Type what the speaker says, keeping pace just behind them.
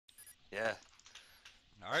Yeah,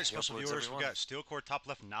 All right, he special uploads every viewers, we one. got Steel Core top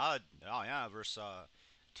left Nod. Oh yeah, versus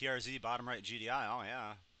TRZ bottom right GDI. Oh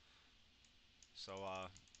yeah. So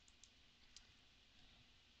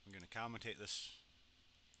I'm gonna commentate this.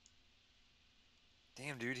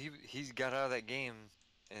 Damn, dude, he got out of that game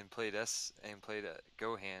and played S and played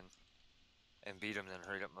Gohan and beat him, then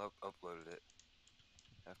hurried up and uploaded it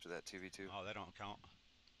after that 2v2. Oh, that don't count.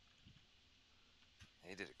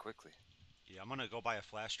 He did it quickly. Yeah, I'm gonna go buy a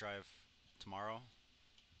flash drive tomorrow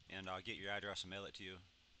and get your address and mail it to you.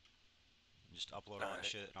 And just upload all that Alright.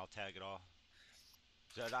 shit and I'll tag it all.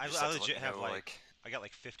 You just I have to let legit me have know, like like, I got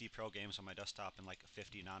like 50 pro games on my desktop and like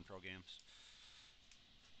 50 non-pro games.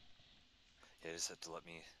 yeah, you just have to let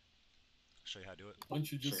me. I'll show you how to do it. Why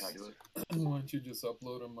don't you just why don't you just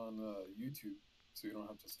upload them on YouTube so you don't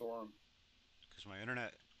have to store them? Because my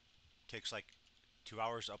internet takes like 2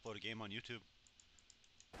 hours to upload a game on YouTube.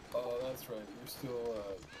 Oh, that's right. You're still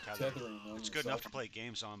Tethered. tethering on It's your good enough cell to phone. play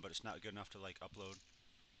games on, but it's not good enough to like upload.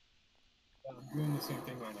 I'm doing the same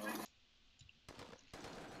thing right now.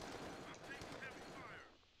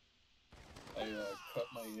 I cut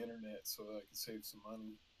my internet so that I can save some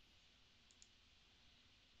money.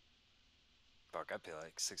 Fuck, I pay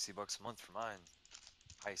like $60 a month for mine.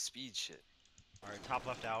 High speed shit. All right, top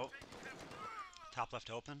left out. Top left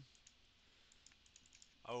open.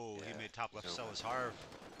 Oh, he Yeah, made top he's left sell open. his harv.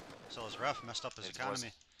 Sell his ref. Messed up his It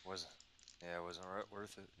economy. wasn't. Yeah, it wasn't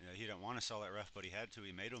worth it. Yeah, he didn't want to sell that ref, but he had to.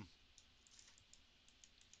 He made him.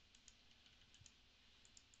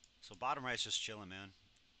 So bottom right's just chilling, man.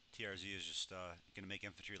 TRZ is just gonna make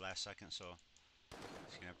infantry last second, so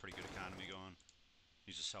he's gonna have pretty good economy going.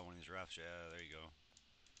 He's just sell one of these refs. Yeah, there you go.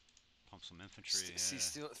 Pump some infantry. See, Yeah.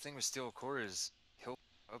 steel thing with steel core is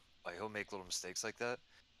he'll make little mistakes like that,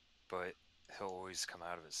 but he'll always come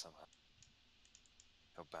out of it somehow.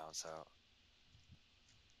 He'll bounce out.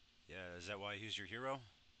 Yeah, is that why he's your hero?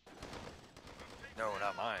 No,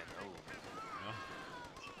 not mine. Oh, No.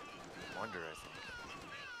 Wonder, I think.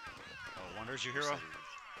 Oh, Wonder's your Who hero? said he?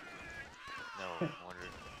 No, Wonder.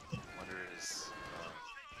 Wonder is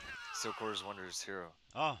steel core is Wonder's hero.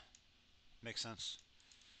 Oh, makes sense.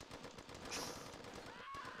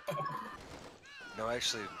 No,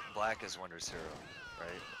 actually, Black is Wonder's hero, right?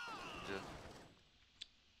 Ninja? Yo,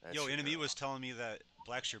 That's your enemy hero. was telling me that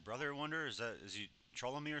Black's your brother. Wonder is he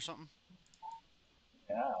trolling me or something?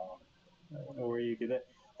 Yeah, I don't know where you get it.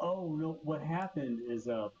 Oh no! What happened is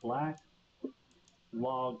Black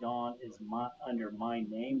logged on under my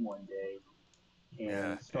name one day Yeah, and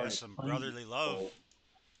Yeah, started some playing brotherly people. love.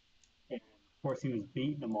 And of course, he was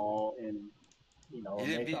beating them all, and he and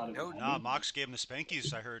didn't they beat thought it was no. Nah, me. Mox gave him the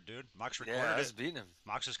spankies. I heard, dude. Mox Yeah, recorded I it. was beating him.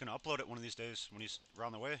 Mox is gonna upload it one of these days when he's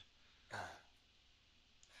around the way.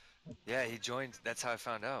 Yeah, he joined. That's how I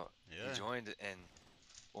found out. He Yeah. joined, and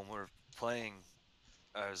when we were playing,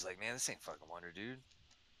 I was like, "Man, this ain't fucking Wonder, dude."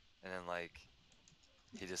 And then like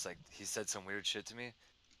he said some weird shit to me,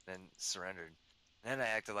 then surrendered. And then I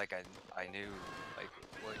acted like I knew like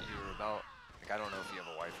what you were about. Like I don't know if you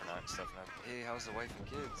have a wife or not and stuff. And I'm like, hey, how's the wife and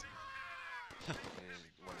kids? And he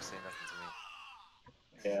didn't want to say nothing to me.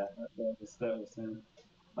 Yeah, that was him.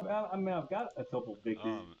 I mean, I've got a couple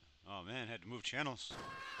victories. Oh man, had to move channels.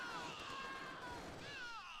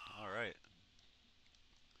 All right.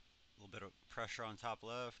 A little bit of pressure on top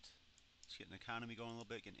left. Let's get an economy going a little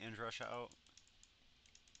bit. Get an rush out.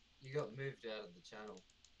 You got moved out of the channel.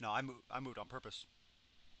 No, I moved on purpose.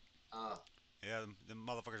 Ah, Yeah, the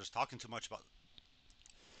motherfuckers is talking too much about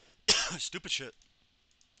stupid shit.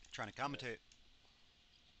 Trying to yeah. commentate.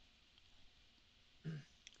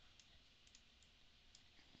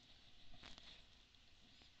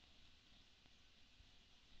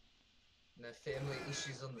 No family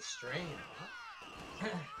issues on the stream, huh? I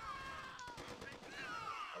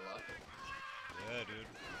like it. Yeah, dude.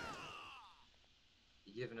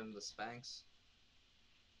 You giving him the spanks?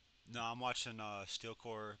 No, I'm watching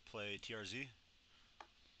Steelcore play TRZ.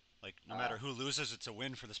 Like, no matter Ah, who loses, it's a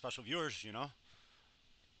win for the special viewers, you know?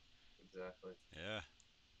 exactly. Yeah.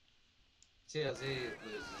 TLZ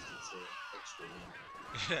loses, it's an extra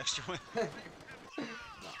Extra win. win.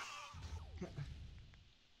 No.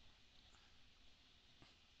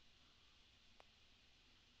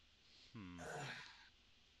 Hmm.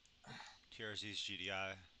 TRZ's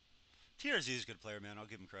GDI. TRZ is a good player, man. I'll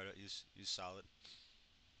give him credit. He's solid.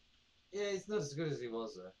 Yeah, he's not as good as he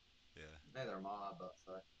was though. Yeah. Neither am I, but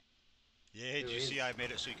so Yeah, hey, did who you see I is?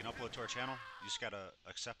 made it so you can upload to our channel? You just gotta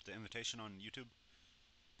accept the invitation on YouTube.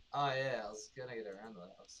 Oh yeah, I was gonna get around to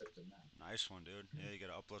that. I accepted that. Nice one, dude. Yeah, you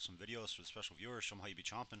gotta upload some videos for the special viewers. Show them how you be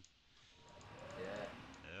chomping. Yeah.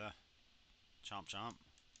 Yeah. Chomp chomp.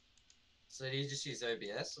 So do you just use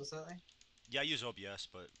OBS or something? Yeah, I use OBS,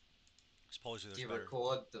 but supposedly Do there's you better.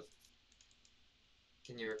 record the?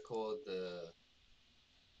 Can you record the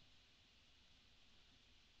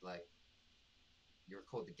like? You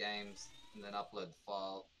record the games and then upload the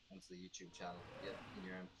file onto the YouTube channel. Yep, in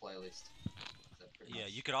your own playlist. Is that pretty Yeah,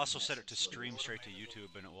 you much could also in set it to essence what it stream is? straight to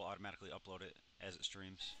YouTube, and it will automatically upload it as it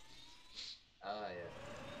streams. Oh yeah,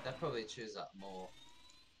 that probably chews up more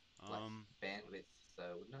like Um, bandwidth,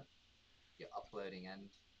 though, wouldn't it? You're uploading and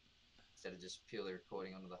instead of just purely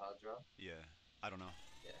recording onto the hard drive. yeah, I don't know.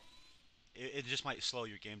 Yeah. It just might slow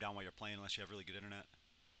your game down while you're playing unless you have really good internet.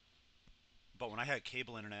 But when I had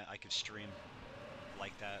cable internet, I could stream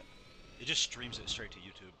like that. It just streams it straight to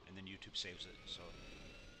YouTube, and then YouTube saves it. So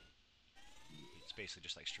it's basically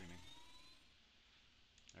just like streaming.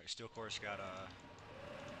 All right, Steel Core's got a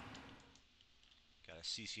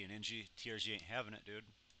CC and NG. TRG ain't having it, dude.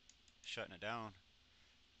 Shutting it down.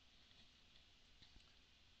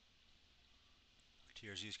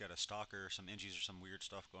 TRG's got a stalker, some NGs or some weird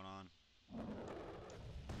stuff going on.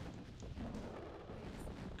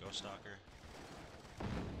 Ghost stalker.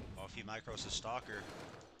 Oh, if he micros the stalker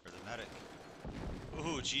or the medic.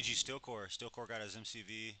 Ooh, GG Steelcore. Steelcore got his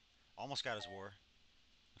MCV. Almost got his war.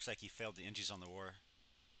 Looks like he failed the NGs on the war.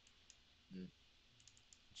 Mm.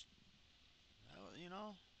 You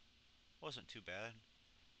know, wasn't too bad.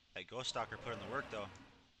 That Ghost Stalker put in the work though.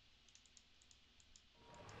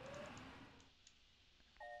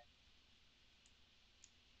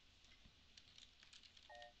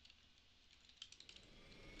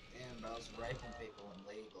 Damn, bro, I was raping people in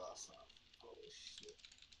League last night. Holy shit.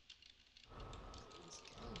 These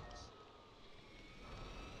games.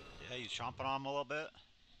 Yeah, you chomping on him a little bit.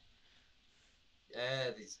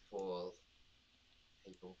 Yeah, these poor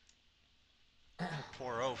people.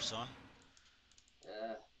 Poor oafs, huh?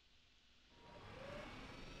 Yeah.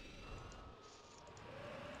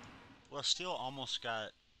 Well, Steel almost got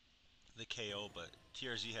the KO, but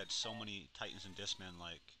TRZ had so many Titans and Discmen,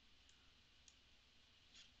 like...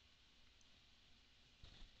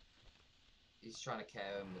 He's trying to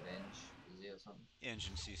KO him with Eng, is he, or something?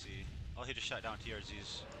 Engine CC. Oh, he just shot down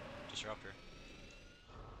TRZ's Disruptor.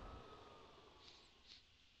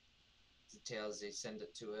 Did TLZ send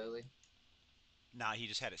it too early? Nah, he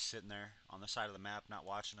just had it sitting there on the side of the map, not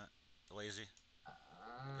watching it. Lazy.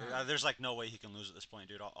 Ah. There's like no way he can lose at this point,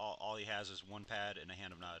 dude. All he has is one pad and a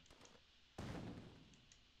hand of nod.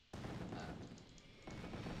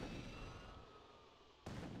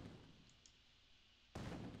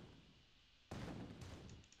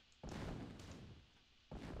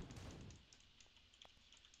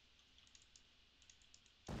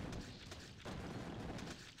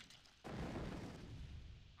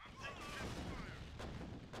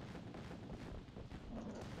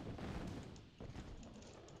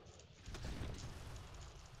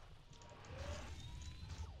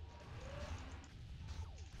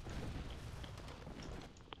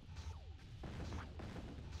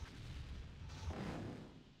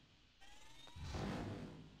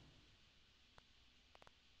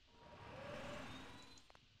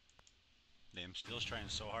 Damn, Steel's trying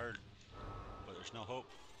so hard, but there's no hope.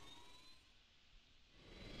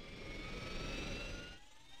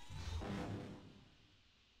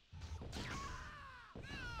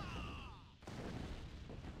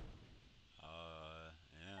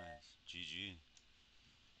 Yeah, it's GG.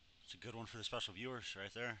 It's a good one for the special viewers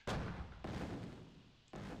right there.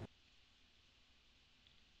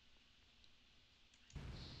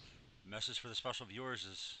 Message for the special viewers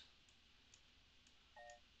is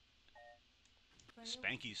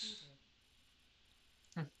Spankies.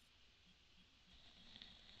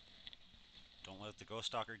 Don't let the Ghost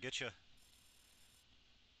Stalker get you.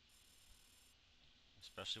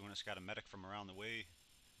 Especially when it's got a medic from around the way.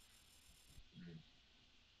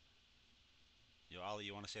 Yo, Ali,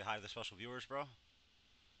 you want to say hi to the special viewers, bro?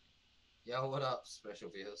 Yo, what up, special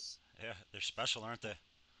viewers? Yeah, they're special, aren't they?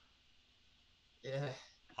 Yeah.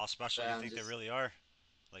 How special do you think they really are?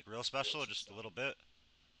 Like real special or Watching just a stuff. little bit?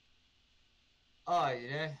 Oh,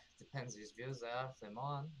 depends whose viewers they are. If they're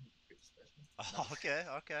mine, pretty special. Oh,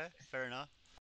 okay, fair enough.